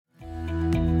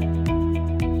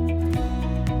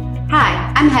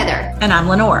I'm Heather. And I'm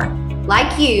Lenore.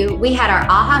 Like you, we had our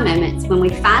aha moments when we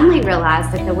finally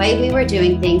realized that the way we were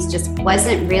doing things just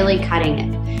wasn't really cutting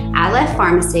it. I left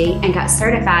pharmacy and got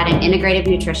certified in integrative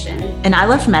nutrition. And I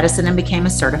left medicine and became a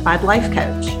certified life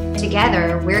coach.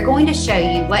 Together, we're going to show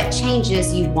you what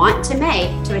changes you want to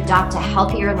make to adopt a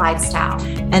healthier lifestyle.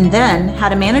 And then how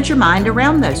to manage your mind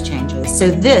around those changes so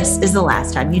this is the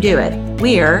last time you do it.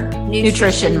 We're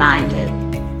Nutrition Minded.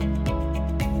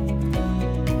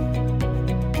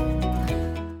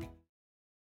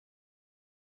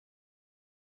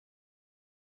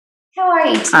 How are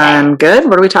you today? I'm good.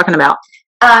 What are we talking about?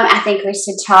 I think we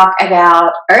should talk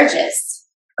about urges.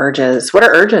 Urges. What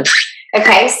are urges?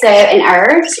 Okay, so an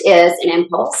urge is an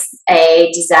impulse,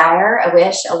 a desire, a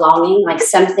wish, a longing, like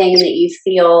something that you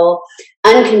feel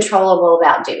uncontrollable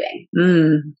about doing.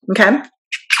 Okay.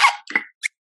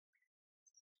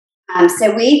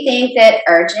 So we think that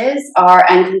urges are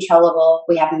uncontrollable.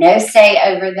 We have no say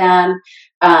over them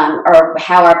or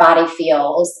how our body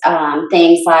feels.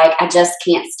 Things like, I just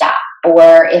can't stop.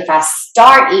 Or if I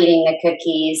start eating the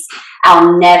cookies,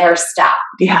 I'll never stop.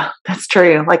 Yeah, that's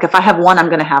true. Like if I have one, I'm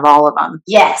going to have all of them.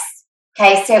 Yes.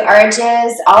 Okay, so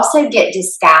urges also get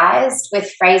disguised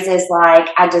with phrases like,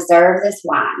 I deserve this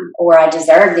wine, or I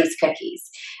deserve these cookies.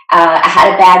 I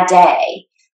had a bad day.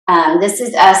 This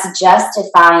is us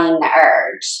justifying the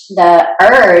urge. The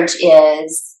urge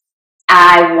is,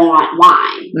 I want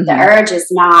wine. Mm-hmm. The urge is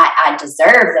not, I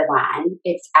deserve the wine.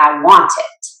 It's, I want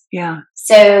it. Yeah.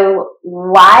 So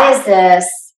why is this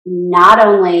not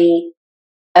only,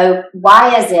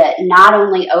 why is it not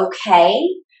only okay,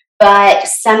 but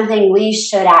something we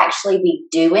should actually be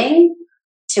doing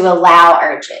to allow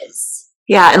urges?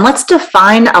 Yeah, and let's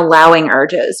define allowing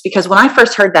urges, because when I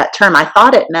first heard that term, I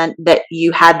thought it meant that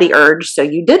you had the urge, so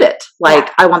you did it. Like,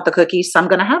 yeah. I want the cookies, so I'm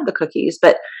going to have the cookies.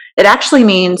 But it actually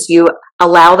means you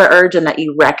allow the urge and that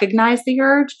you recognize the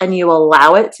urge and you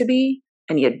allow it to be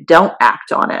and you don't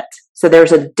act on it. So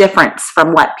there's a difference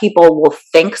from what people will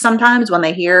think sometimes when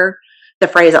they hear the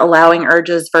phrase allowing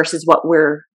urges versus what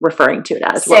we're referring to it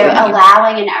as. So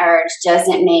allowing an urge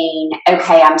doesn't mean,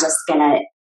 okay, I'm just going to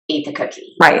eat the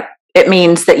cookie. Right. It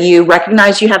means that you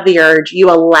recognize you have the urge, you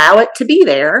allow it to be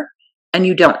there, and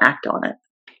you don't act on it.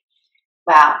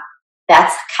 Wow.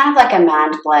 That's kind of like a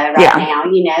mind blow now.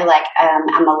 You know, like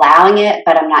I'm allowing it,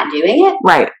 but I'm not doing it.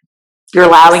 Right. You're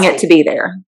allowing it to be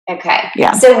there. Okay.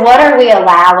 Yeah. So what are we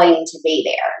allowing to be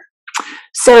there?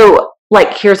 So,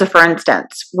 like, here's a for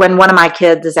instance. When one of my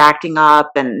kids is acting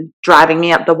up and driving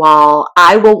me up the wall,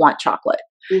 I will want chocolate.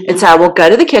 Mm-hmm. And so I will go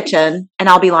to the kitchen and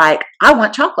I'll be like, I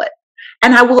want chocolate.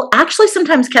 And I will actually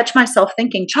sometimes catch myself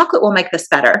thinking, chocolate will make this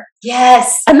better.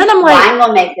 Yes. And then I'm like, wine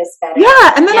will make this better.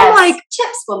 Yeah. And then I'm like,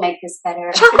 chips will make this better.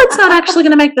 Chocolate's not actually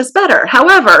going to make this better.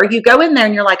 However, you go in there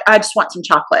and you're like, I just want some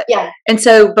chocolate. Yeah. And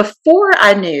so before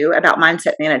I knew about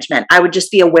mindset management, I would just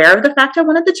be aware of the fact I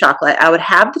wanted the chocolate. I would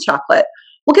have the chocolate.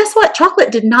 Well, guess what?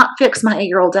 Chocolate did not fix my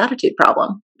 8-year-old's attitude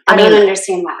problem. I don't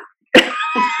understand why.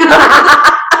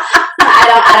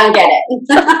 I don't get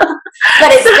it.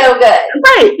 But it's so good.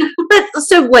 Right. But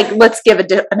so like, let's give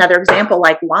another example,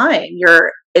 like lying.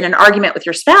 You're in an argument with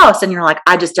your spouse and you're like,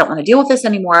 I just don't want to deal with this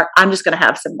anymore. I'm just going to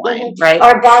have some wine. Mm-hmm. Right.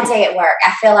 Or a bad day at work.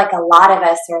 I feel like a lot of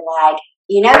us are like,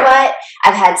 you know what?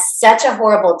 I've had such a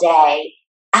horrible day.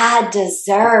 I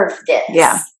deserve this.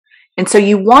 Yeah. And so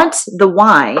you want the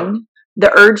wine,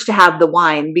 the urge to have the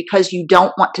wine because you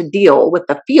don't want to deal with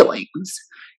the feelings.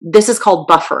 This is called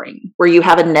buffering, where you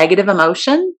have a negative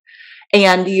emotion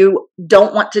and you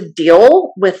don't want to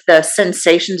deal with the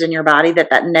sensations in your body that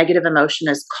negative emotion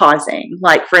is causing.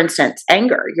 Like, for instance,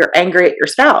 anger. You're angry at your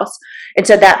spouse. And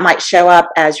so that might show up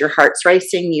as your heart's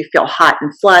racing. You feel hot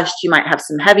and flushed. You might have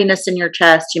some heaviness in your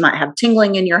chest. You might have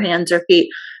tingling in your hands or feet.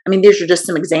 I mean, these are just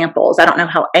some examples. I don't know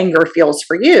how anger feels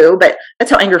for you, but that's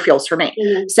how anger feels for me.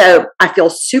 Mm-hmm. So I feel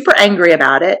super angry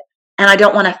about it. And I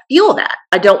don't want to feel that.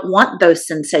 I don't want those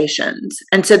sensations.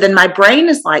 And so then my brain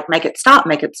is like, make it stop,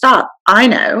 make it stop. I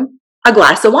know a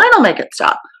glass of wine will make it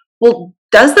stop. Well,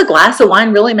 does the glass of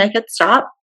wine really make it stop?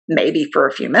 Maybe for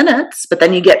a few minutes, but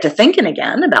then you get to thinking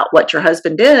again about what your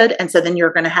husband did. And so then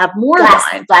you're going to have more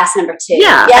wine. Glass number 2.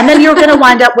 Yeah. And then you're going to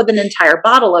wind up with an entire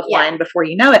bottle of wine before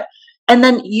you know it. And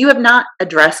then you have not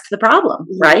addressed the problem,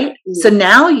 right? Mm-hmm. So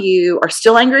now you are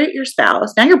still angry at your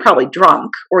spouse. Now you're probably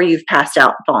drunk or you've passed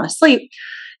out and fallen asleep.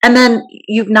 And then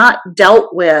you've not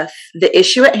dealt with the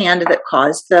issue at hand that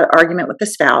caused the argument with the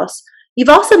spouse. You've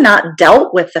also not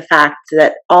dealt with the fact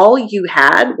that all you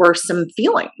had were some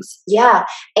feelings. Yeah.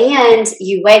 And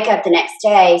you wake up the next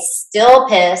day still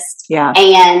pissed. Yeah.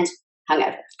 And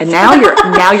hungover. And now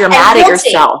you're mad at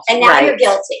yourself. And now you're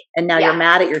guilty. And now you're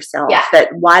mad at yourself Yeah. that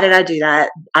why did I do that?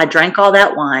 I drank all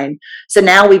that wine. So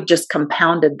now we've just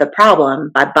compounded the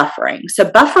problem by buffering. So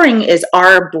buffering is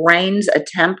our brain's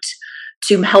attempt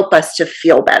to help us to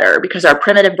feel better, because our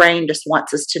primitive brain just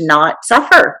wants us to not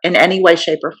suffer in any way,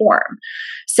 shape, or form.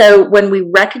 So when we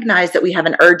recognize that we have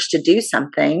an urge to do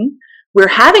something, we're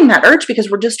having that urge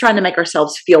because we're just trying to make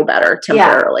ourselves feel better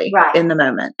temporarily in the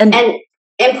moment. And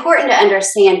important to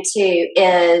understand too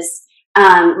is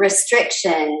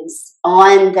restrictions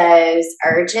on those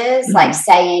urges, like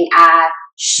saying I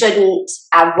shouldn't,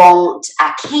 I won't,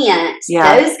 I can't.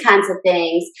 Those kinds of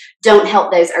things don't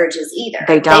help those urges either.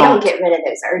 They don't get rid of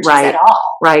those urges at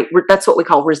all. Right. That's what we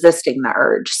call resisting the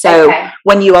urge. So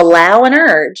when you allow an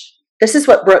urge, this is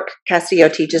what Brooke Castillo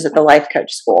teaches at the Life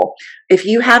Coach School. If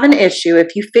you have an issue,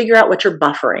 if you figure out what your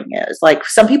buffering is, like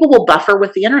some people will buffer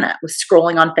with the internet, with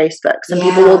scrolling on Facebook. Some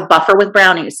people will buffer with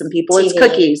brownies. Some people it's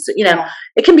cookies. You know,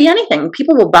 it can be anything.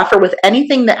 People will buffer with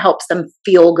anything that helps them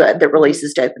feel good, that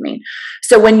releases dopamine.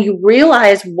 So when you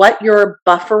realize what your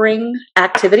buffering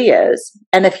activity is,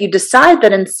 and if you decide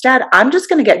that instead, I'm just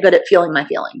going to get good at feeling my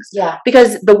feelings.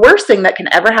 Because the worst thing that can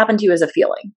ever happen to you is a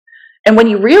feeling. And when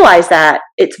you realize that,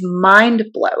 it's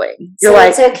mind-blowing. You're like,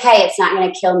 it's okay. It's not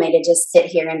going to kill me to just sit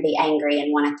here and be angry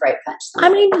and want to throat punch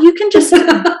somebody. I mean, you can just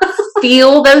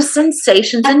feel those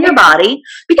sensations in your body.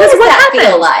 Because what does that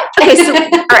feel like? Okay, so,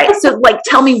 all right. So, like,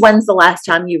 tell me, when's the last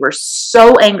time you were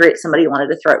so angry at somebody you wanted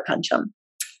to throat punch them?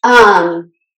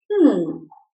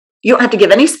 You don't have to give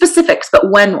any specifics,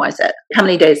 but when was it? How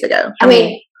many days ago? I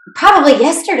mean, probably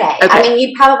yesterday. I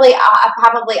mean, I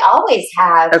probably always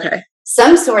have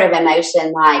some sort of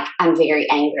emotion, like I'm very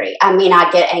angry. I mean,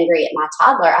 I get angry at my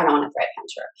toddler. I don't want to throat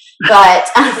punch her, but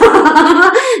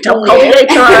don't call me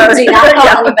HR. Do not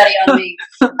call anybody on me.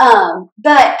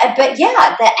 But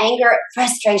yeah, the anger,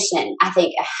 frustration. I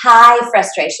think a high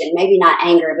frustration, maybe not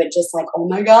anger, but just like, oh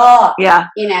my God. Yeah.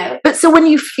 You know. But so when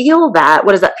you feel that,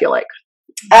 what does that feel like?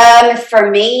 For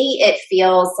me, it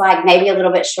feels like maybe a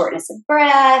little bit shortness of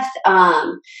breath.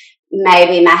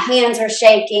 Maybe my hands are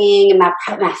shaking,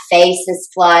 my face is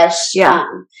flushed.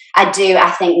 I think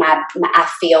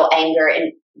I feel anger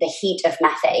in the heat of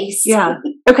my face. Yeah.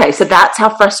 Okay. So that's how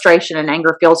frustration and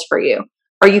anger feels for you.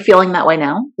 Are you feeling that way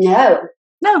now? No.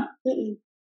 Mm-mm.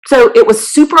 So it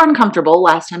was super uncomfortable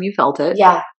last time you felt it.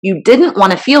 Yeah. You didn't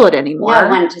want to feel it anymore. No, I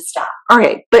wanted to stop. All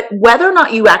right. But whether or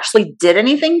not you actually did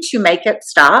anything to make it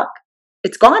stop,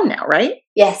 it's gone now, right?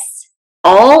 Yes.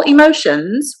 All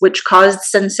emotions which cause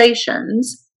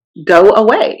sensations go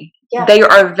away. Yeah. They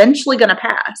are eventually going to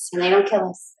pass. And they don't kill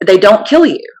us. They don't kill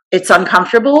you. It's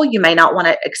uncomfortable. You may not want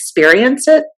to experience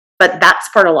it, but that's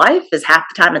part of life. Is half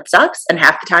the time it sucks, and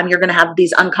half the time you're going to have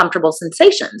these uncomfortable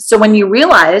sensations. So when you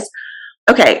realize,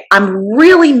 okay, I'm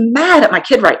really mad at my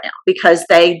kid right now because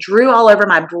they drew all over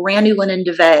my brand new linen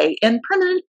duvet in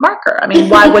permanent marker. I mean,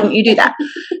 why wouldn't you do that?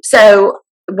 So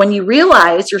when you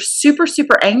realize you're super,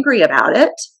 super angry about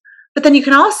it, but then you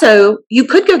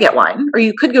could go get wine, or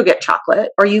you could go get chocolate,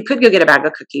 or you could go get a bag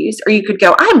of cookies, or you could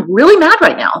go, I'm really mad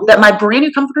right now that my brand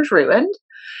new comforter's ruined.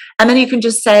 And then you can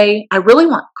just say, I really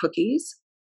want cookies.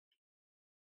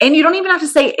 And you don't even have to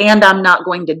say, and I'm not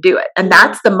going to do it. And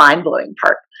that's the mind-blowing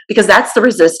part, because that's the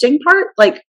resisting part.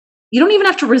 Like, you don't even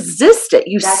have to resist it.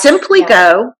 You simply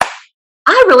go,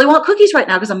 I really want cookies right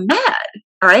now because I'm mad.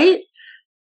 All right.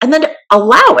 And then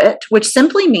allow it, which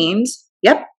simply means,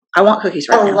 yep, I want cookies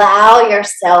right now. Allow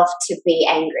yourself to be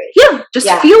angry. Yeah, just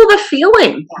feel the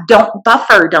feeling. Yeah. Don't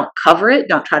buffer, don't cover it,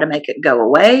 don't try to make it go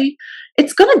away.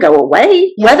 It's going to go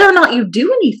away whether or not you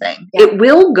do anything. It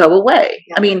will go away.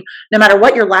 I mean, no matter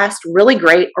what your last really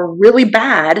great or really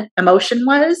bad emotion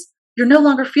was, you're no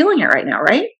longer feeling it right now,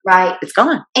 right? Right. It's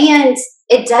gone. And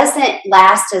it doesn't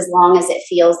last as long as it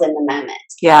feels in the moment.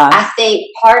 Yeah. I think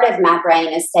part of my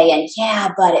brain is saying, yeah,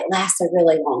 but it lasts a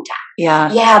really long time.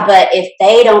 Yeah. Yeah, but if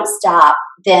they don't stop,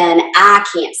 then I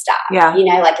can't stop. Yeah. You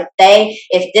know, like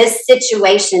if this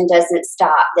situation doesn't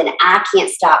stop, then I can't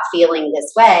stop feeling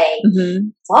this way. Mm-hmm.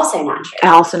 It's also not true.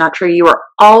 Also not true. You are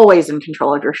always in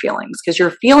control of your feelings, because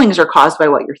your feelings are caused by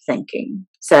what you're thinking.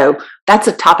 So that's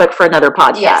a topic for another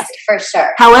podcast. Yes, for sure.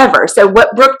 However, so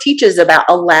what Brooke teaches about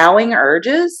allowing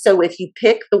urges, so if you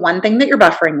pick the one thing that you're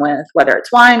buffering with, whether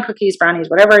it's wine, cookies, brownies,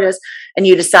 whatever it is, and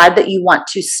you decide that you want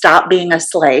to stop being a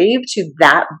slave to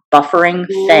that buffering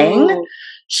thing,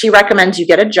 she recommends you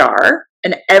get a jar,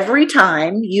 and every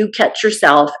time you catch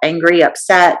yourself angry,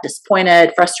 upset,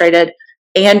 disappointed, frustrated,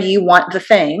 and you want the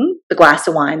thing, the glass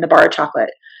of wine, the bar of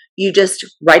chocolate, you just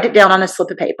write it down on a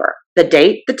slip of paper, the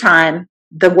date, the time,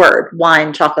 the word,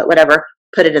 wine, chocolate, whatever,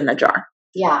 put it in the jar.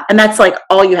 Yeah. And that's like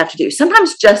all you have to do.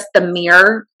 Sometimes just the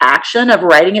mere action of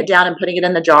writing it down and putting it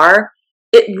in the jar,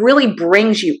 it really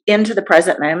brings you into the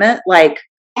present moment. Like,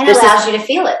 and it allows you to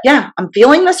feel it. Yeah, I'm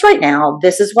feeling this right now.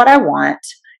 This is what I want.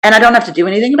 And I don't have to do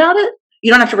anything about it. You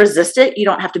don't have to resist it. You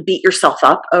don't have to beat yourself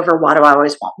up over why do I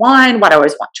always want wine? Why do I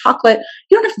always want chocolate?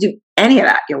 You don't have to do any of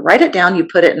that. You write it down, you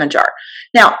put it in a jar.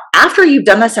 Now, after you've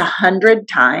done this 100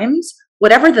 times,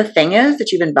 whatever the thing is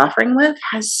that you've been buffering with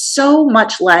has so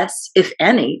much less, if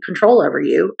any, control over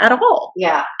you at all.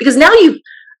 Yeah. Because now you've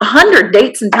 100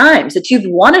 dates and times that you've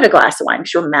wanted a glass of wine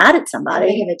because you're mad at somebody.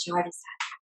 How big of a jar does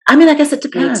that? I mean, I guess it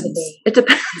depends. It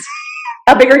depends.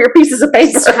 How big are your pieces of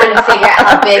paper? Just trying to figure out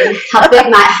how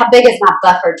big is my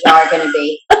buffer jar going to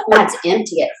be? I'm going to have to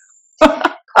empty it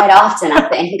quite often, I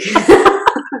think.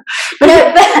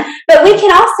 but we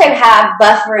can also have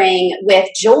buffering with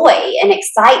joy and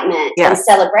excitement and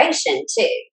celebration too.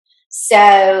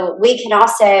 So we can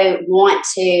also want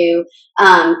to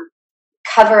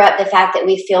cover up the fact that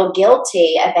we feel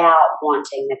guilty about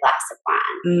wanting the glass of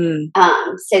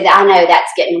wine. So I know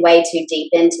that's getting way too deep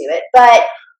into it, but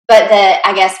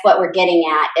I guess what we're getting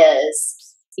at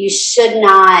is you should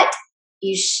not,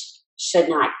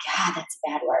 God, that's a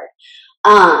bad word.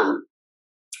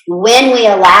 When we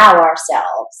allow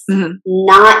ourselves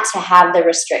not to have the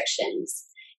restrictions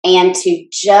and to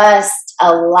just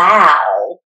allow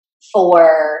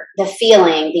for the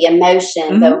feeling, the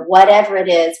emotion, the whatever it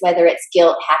is, whether it's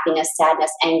guilt, happiness,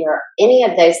 sadness, anger, any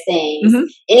of those things,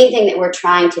 anything that we're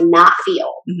trying to not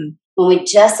feel, when we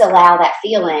just allow that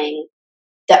feeling,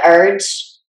 the urge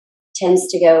tends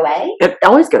to go away. It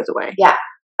always goes away. Yeah.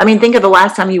 I mean, think of the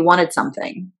last time you wanted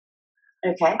something.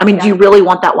 Okay. I mean, do you really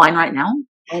want that wine right now?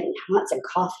 I want some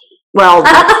coffee. Well,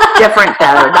 that's different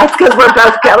though. That's because we're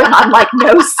both going on like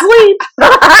no sleep.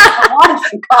 I want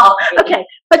some coffee. Okay.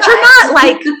 But you're not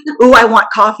like, ooh, I want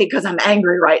coffee because I'm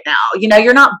angry right now. You know,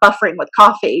 you're not buffering with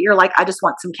coffee. You're like, I just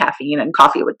want some caffeine and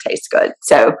coffee would taste good.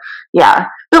 So yeah.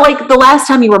 But like the last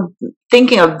time you were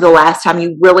thinking of the last time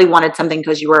you really wanted something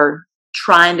because you were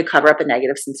trying to cover up a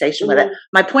negative sensation with it.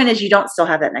 My point is you don't still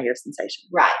have that negative sensation.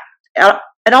 Right.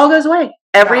 It all goes away.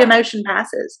 Every emotion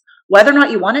passes. Whether or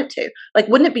not you want it to. Like,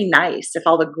 wouldn't it be nice if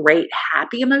all the great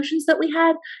happy emotions that we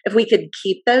had, if we could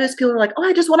keep those? People are like, oh,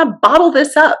 I just want to bottle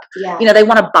this up. Yeah. You know, they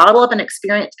want to bottle up an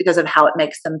experience because of how it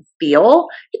makes them feel.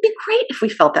 It'd be great if we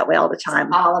felt that way all the time.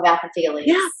 It's all about the feelings.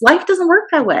 Yeah, life doesn't work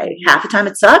that way. Half the time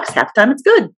it sucks, half the time it's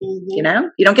good. You know,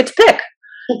 you don't get to pick.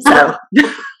 So,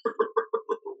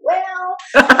 well,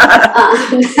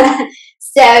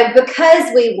 so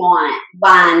because we want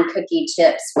wine, cookie,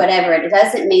 chips, whatever, it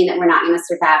doesn't mean that we're not going to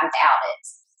survive without it.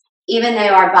 Even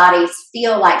though our bodies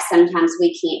feel like sometimes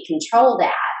we can't control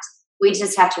that, we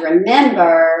just have to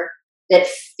remember that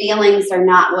feelings are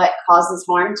not what causes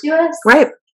harm to us. Right.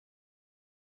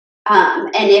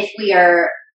 And if we are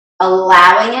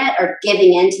allowing it or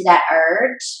giving into that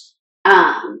urge,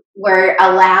 we're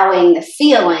allowing the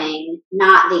feeling,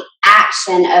 not the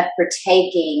action of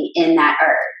partaking in that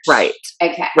urge. Right.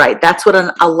 Okay. Right. That's what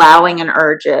allowing an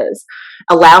urge is.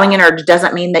 Allowing an urge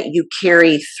doesn't mean that you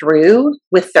carry through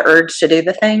with the urge to do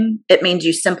the thing. It means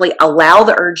you simply allow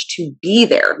the urge to be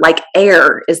there, like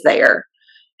air is there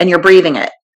and you're breathing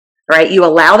it. Right. You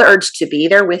allow the urge to be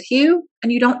there with you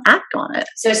and you don't act on it.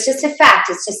 So it's just a fact.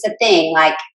 It's just a thing.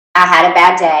 Like, I had a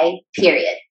bad day,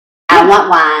 period. I want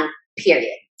wine,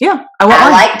 period. Yeah. I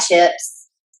like chips,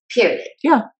 period.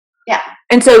 Yeah. Yeah.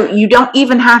 And so you don't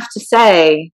even have to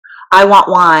say, I want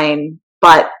wine,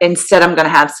 but instead I'm going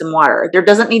to have some water. There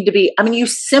doesn't need to be, I mean, you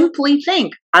simply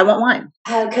think, I want wine.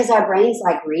 Oh, because our brains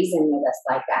like reason with us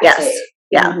like that yes. too.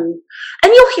 Yeah.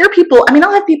 And you'll hear people, I mean,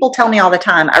 I'll have people tell me all the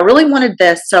time, I really wanted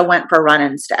this, so I went for a run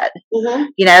instead.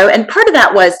 You know, and part of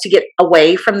that was to get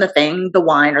away from the thing, the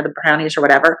wine or the brownies or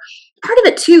whatever. Part of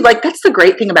it too, like that's the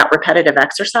great thing about repetitive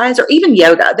exercise or even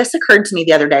yoga. This occurred to me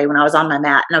the other day when I was on my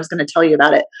mat and I was going to tell you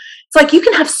about it. It's like you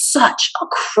can have such a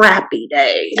crappy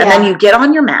day and then you get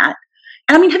on your mat.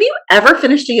 And I mean, have you ever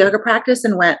finished a yoga practice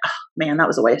and went, oh man, that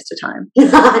was a waste of time? No.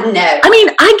 I mean,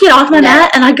 I get off my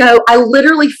mat and I go, I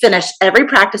literally finish every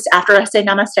practice after I say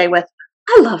namaste with,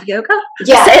 I love yoga.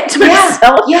 Yeah. I say it to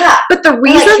myself. Yeah. But the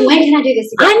reason, like, when can I do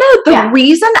this again? I know the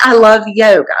reason I love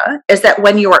yoga is that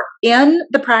when you're in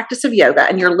the practice of yoga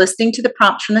and you're listening to the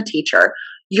prompts from the teacher,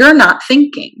 you're not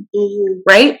thinking,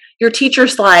 right? Your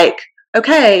teacher's like,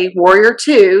 okay, warrior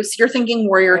 2. So you're thinking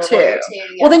warrior 2.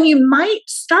 Well, then you might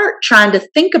start trying to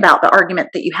think about the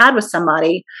argument that you had with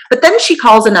somebody, but then she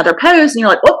calls another pose and you're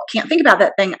like, oh, can't think about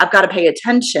that thing. I've got to pay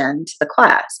attention to the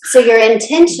class. So you're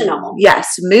intentional.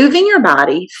 Yes. Moving your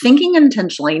body, thinking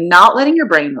intentionally, not letting your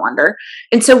brain wander.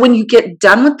 And so when you get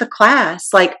done with the class,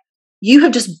 like you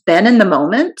have just been in the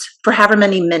moment for however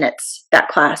many minutes that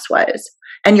class was.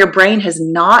 And your brain has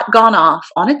not gone off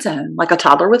on its own like a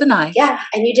toddler with a knife. Yeah,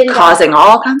 and you didn't causing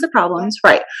all kinds of problems.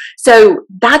 Right. So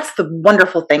that's the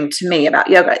wonderful thing to me about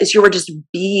yoga is you are just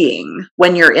being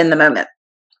when you're in the moment.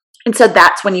 And so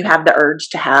that's when you have the urge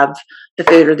to have the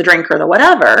food or the drink or the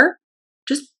whatever.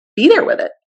 Just be there with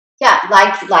it. Yeah,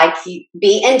 like you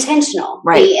be intentional.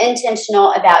 Right. Be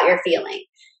intentional about your feeling.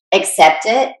 Accept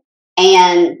it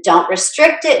and don't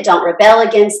restrict it. Don't rebel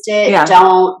against it. Yeah.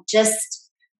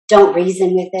 Don't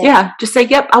reason with it. Yeah, just say,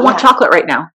 yep, I want chocolate right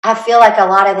now. I feel like a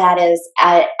lot of that is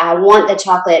I want the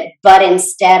chocolate, but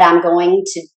instead I'm going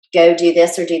to go do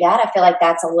this or do that. I feel like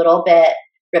that's a little bit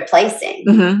replacing.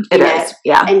 Mm-hmm. It is.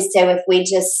 Yeah. And so if we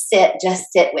just sit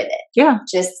with it. Yeah.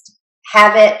 Just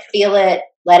have it, feel it,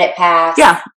 let it pass.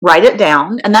 Yeah. Write it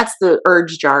down. And that's the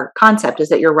urge jar concept is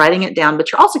that you're writing it down, but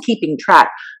you're also keeping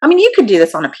track. I mean, you could do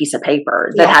this on a piece of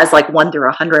paper that has like 1 through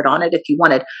 100 on it if you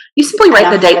wanted. You simply write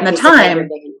the date and the time.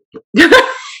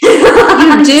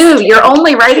 You do. You're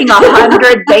only writing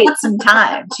 100 dates and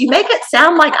times. You make it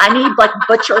sound like I need like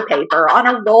butcher paper on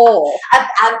a roll.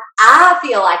 I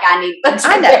feel like I need butcher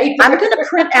paper. I'm going to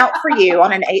print out for you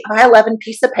on an 8x11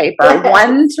 piece of paper,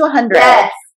 1 to 100.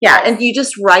 Yes. Yeah, and you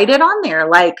just write it on there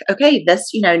like, okay,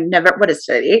 this, November, what is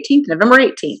it, 18th, November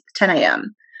 18th, 10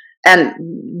 a.m. And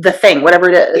the thing, whatever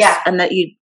it is, and that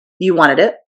you wanted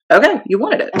it. Okay, you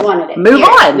wanted it. I wanted it. Move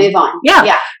on. Move on.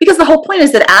 Yeah, because the whole point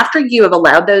is that after you have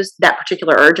allowed that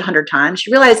particular urge 100 times,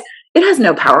 you realize it has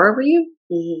no power over you.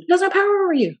 Mm-hmm. It has no power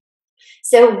over you.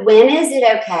 So when is it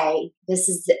okay? This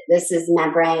is my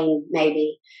brain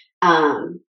maybe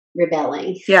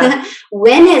rebelling. Yeah.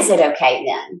 When is it okay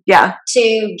then? Yeah.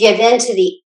 To give in to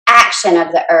the action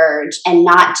of the urge and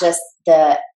not just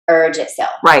the urge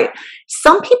itself. Right.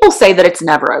 Some people say that it's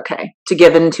never okay to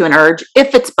give in to an urge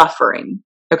if it's buffering.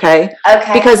 Okay.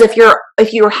 Because if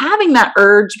you're having that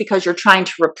urge because you're trying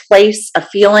to replace a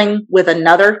feeling with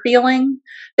another feeling,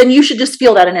 then you should just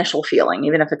feel that initial feeling,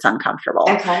 even if it's uncomfortable.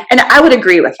 Okay. And I would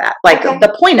agree with that. Like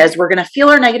the point is we're going to feel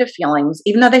our negative feelings,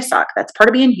 even though they suck. That's part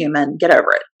of being human. Get over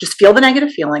it. Just feel the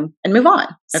negative feeling and move on.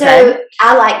 Okay? So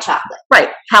I like chocolate.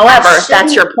 Right. However,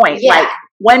 that's your point. Yeah. Like,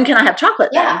 when can I have chocolate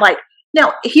then? Yeah. Like,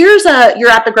 now you're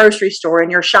at the grocery store and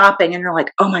you're shopping and you're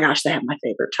like, oh my gosh, they have my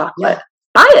favorite chocolate. Yeah.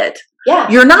 Buy it. Yeah.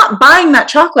 You're not buying that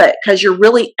chocolate because you're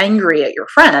really angry at your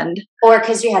friend. Or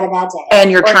because you had a bad day. And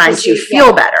you're trying to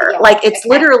feel better. Yeah. Like it's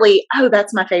literally, oh,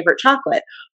 that's my favorite chocolate.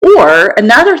 Or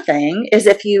another thing is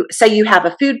if you say you have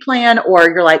a food plan or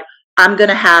you're like, I'm going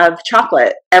to have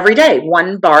chocolate every day,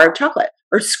 1 bar of chocolate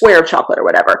or square of chocolate or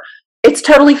whatever. It's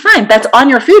totally fine. That's on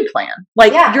your food plan.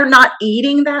 Like you're not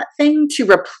eating that thing to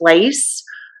replace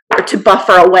or to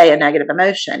buffer away a negative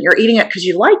emotion. You're eating it because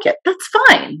you like it. That's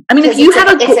fine. I mean, if you have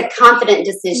it's a confident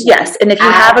decision. Yes. And if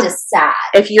you decide.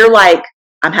 If you're like,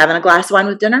 I'm having a glass of wine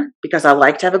with dinner because I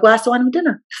like to have a glass of wine with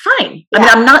dinner. Fine. Yeah. I mean,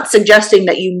 I'm not suggesting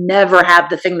that you never have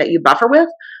the thing that you buffer with.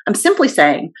 I'm simply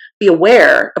saying be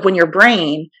aware of when your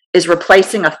brain is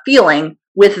replacing a feeling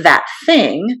with that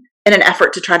thing in an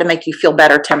effort to try to make you feel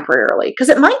better temporarily. Because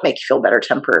it might make you feel better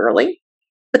temporarily.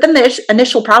 But then the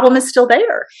initial problem is still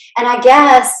there. And I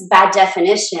guess by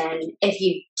definition, if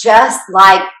you just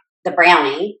like the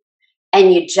brownie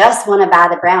and you just want to buy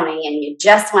the brownie and you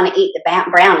just want to eat the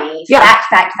brownie,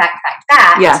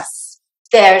 fact. Yes.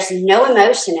 There's no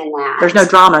emotion in that. There's no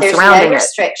drama surrounding it.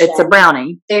 It's a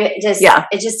brownie. It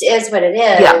just is what it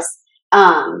is.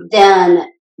 Yeah. Then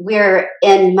we're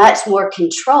in much more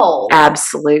control.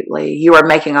 Absolutely. You are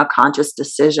making a conscious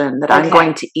decision that I'm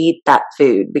going to eat that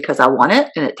food because I want it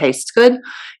and it tastes good.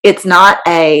 It's not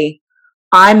I'm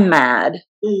mad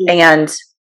and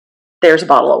there's a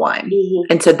bottle of wine.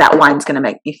 Mm-hmm. And so that wine's going to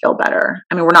make me feel better.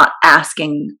 I mean, we're not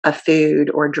asking a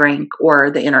food or drink or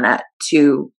the internet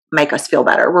to make us feel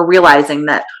better. We're realizing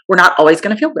that we're not always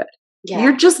going to feel good. Yeah.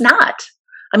 You're just not.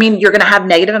 I mean, you're going to have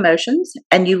negative emotions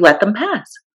and you let them pass.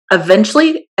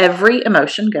 Eventually, every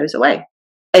emotion goes away.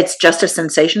 It's just a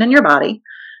sensation in your body.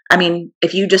 I mean,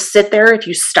 if you just sit there, if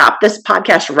you stop this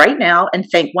podcast right now and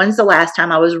think, when's the last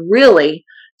time I was really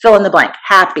fill in the blank,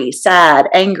 happy, sad,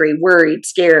 angry, worried,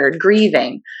 scared,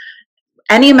 grieving,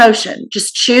 any emotion,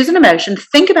 just choose an emotion,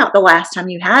 think about the last time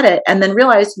you had it, and then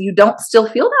realize you don't still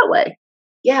feel that way.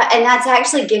 Yeah, and that's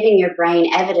actually giving your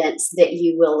brain evidence that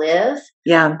you will live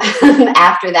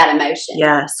after that emotion.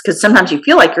 Yes, because sometimes you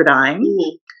feel like you're dying.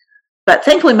 Mm-hmm. But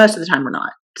thankfully, most of the time we're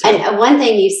not. So. And one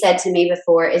thing you said to me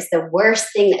before is the worst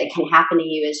thing that can happen to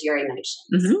you is your emotions.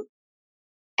 Mm-hmm.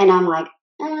 And I'm like,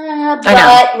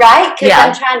 right? Because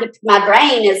I'm trying to, my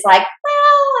brain is like,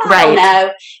 well, I don't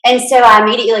know. And so I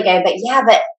immediately go, but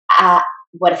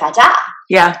what if I die?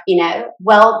 Yeah.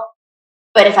 Well,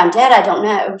 but if I'm dead, I don't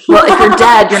know. Well, if you're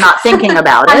dead, you're not thinking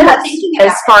about it. I'm not thinking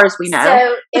about as far as we know.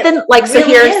 So but then, like, really so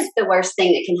here's is the worst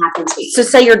thing that can happen to you. So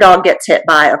say your dog gets hit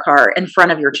by a car in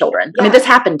front of your children. I mean, this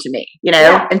happened to me,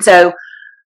 and so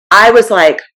I was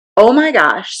like, oh my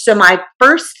gosh. So my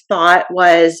first thought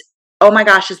was, oh my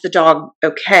gosh, is the dog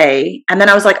okay? And then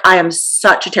I was like, I am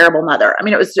such a terrible mother. I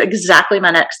mean, it was exactly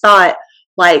my next thought.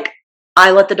 Like,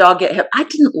 I let the dog get hit. I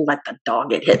didn't let the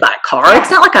dog get hit by a car.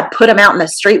 It's not like I put him out in the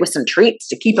street with some treats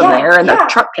to keep him there and the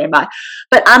truck came by.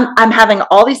 But I'm having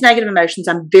all these negative emotions.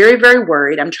 I'm very, very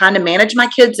worried. I'm trying to manage my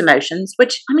kids' emotions,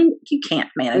 which, I mean, you can't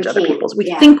manage other people's. We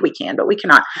think we can, but we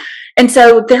cannot. And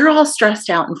so they're all stressed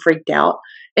out and freaked out.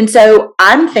 And so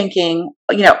I'm thinking,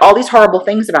 all these horrible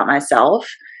things about myself.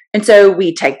 And so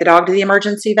we take the dog to the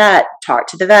emergency vet, talk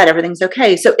to the vet, everything's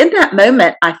okay. So in that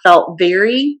moment, I felt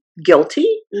very guilty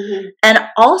and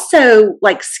also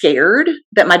like scared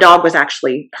that my dog was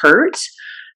actually hurt.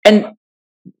 And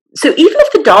so even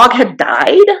if the dog had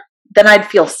died, then I'd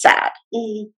feel sad.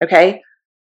 Okay.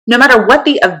 No matter what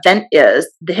the event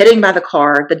is, the hitting by the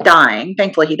car, the dying,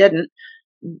 thankfully he didn't,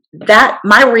 that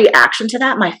my reaction to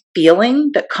that, my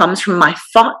feeling that comes from my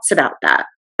thoughts about that,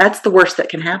 that's the worst that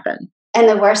can happen. And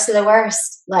the worst of the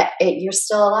worst, like you're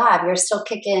still alive, you're still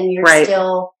kicking, you're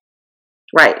still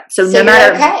right. So no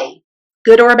matter okay.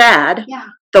 good or bad,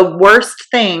 the worst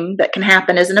thing that can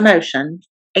happen is an emotion,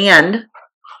 and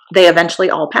they eventually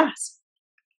all pass.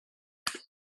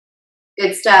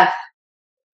 Good stuff.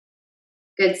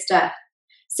 Good stuff.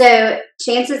 So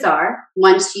chances are,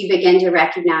 once you begin to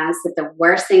recognize that the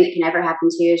worst thing that can ever happen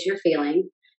to you is your feeling,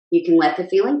 you can let the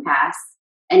feeling pass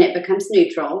and it becomes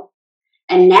neutral.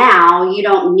 And now you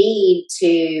don't need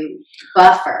to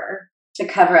buffer to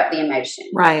cover up the emotion.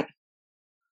 Right.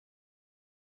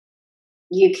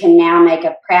 You can now make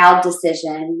a proud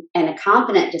decision and a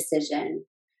confident decision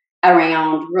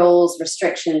around rules,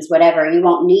 restrictions, whatever. You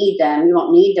won't need them. You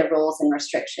won't need the rules and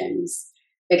restrictions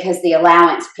because the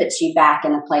allowance puts you back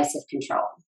in a place of control.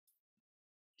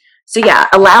 So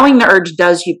allowing the urge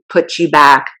does put you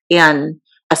back in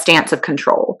a stance of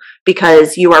control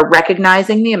because you are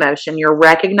recognizing the emotion. You're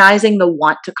recognizing the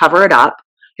want to cover it up.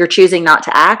 You're choosing not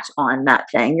to act on that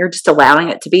thing. You're just allowing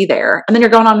it to be there. And then you're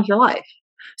going on with your life.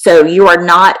 So you are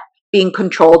not being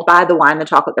controlled by the wine, the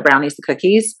chocolate, the brownies, the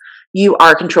cookies. You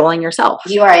are controlling yourself.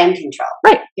 You are in control.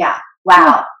 Right. Yeah.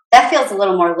 Wow. That feels a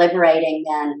little more liberating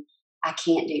than I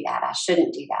can't do that. I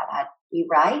shouldn't do that. You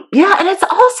right? Yeah. And it's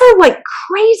also like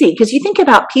crazy because you think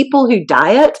about people who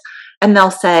diet and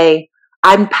they'll say,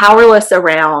 I'm powerless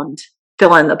around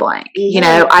fill in the blank.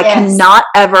 I cannot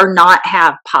ever not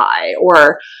have pie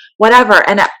or whatever.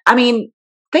 And I mean,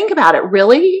 think about it.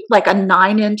 Really, like a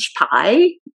 9-inch pie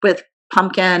with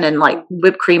pumpkin and like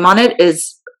whipped cream on it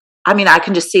is, I mean, I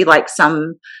can just see like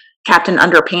some Captain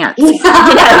Underpants.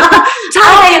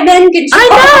 I am in control.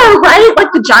 I know, right?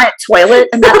 Like the giant toilet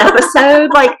in that episode.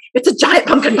 Like it's a giant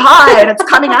pumpkin pie and it's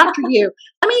coming after you.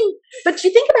 I mean, but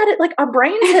you think about it, like our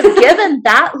brains have given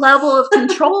that level of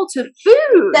control to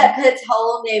food. That puts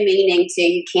whole new meaning to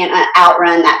you can't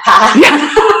outrun that pie.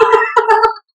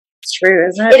 It's true,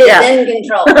 isn't it? It is in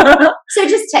control. So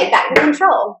just take back the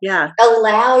control. Yeah.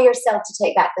 Allow yourself to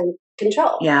take back the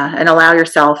control. Yeah. And allow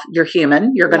yourself, you're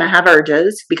human. You're going to have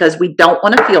urges because we don't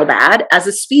want to feel bad as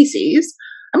a species.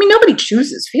 I mean, nobody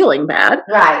chooses feeling bad.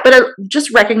 Right. But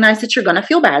just recognize that you're going to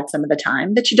feel bad some of the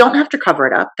time, that you don't have to cover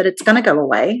it up, that it's going to go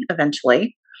away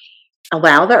eventually.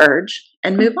 Allow the urge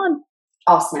and move on.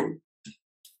 Awesome.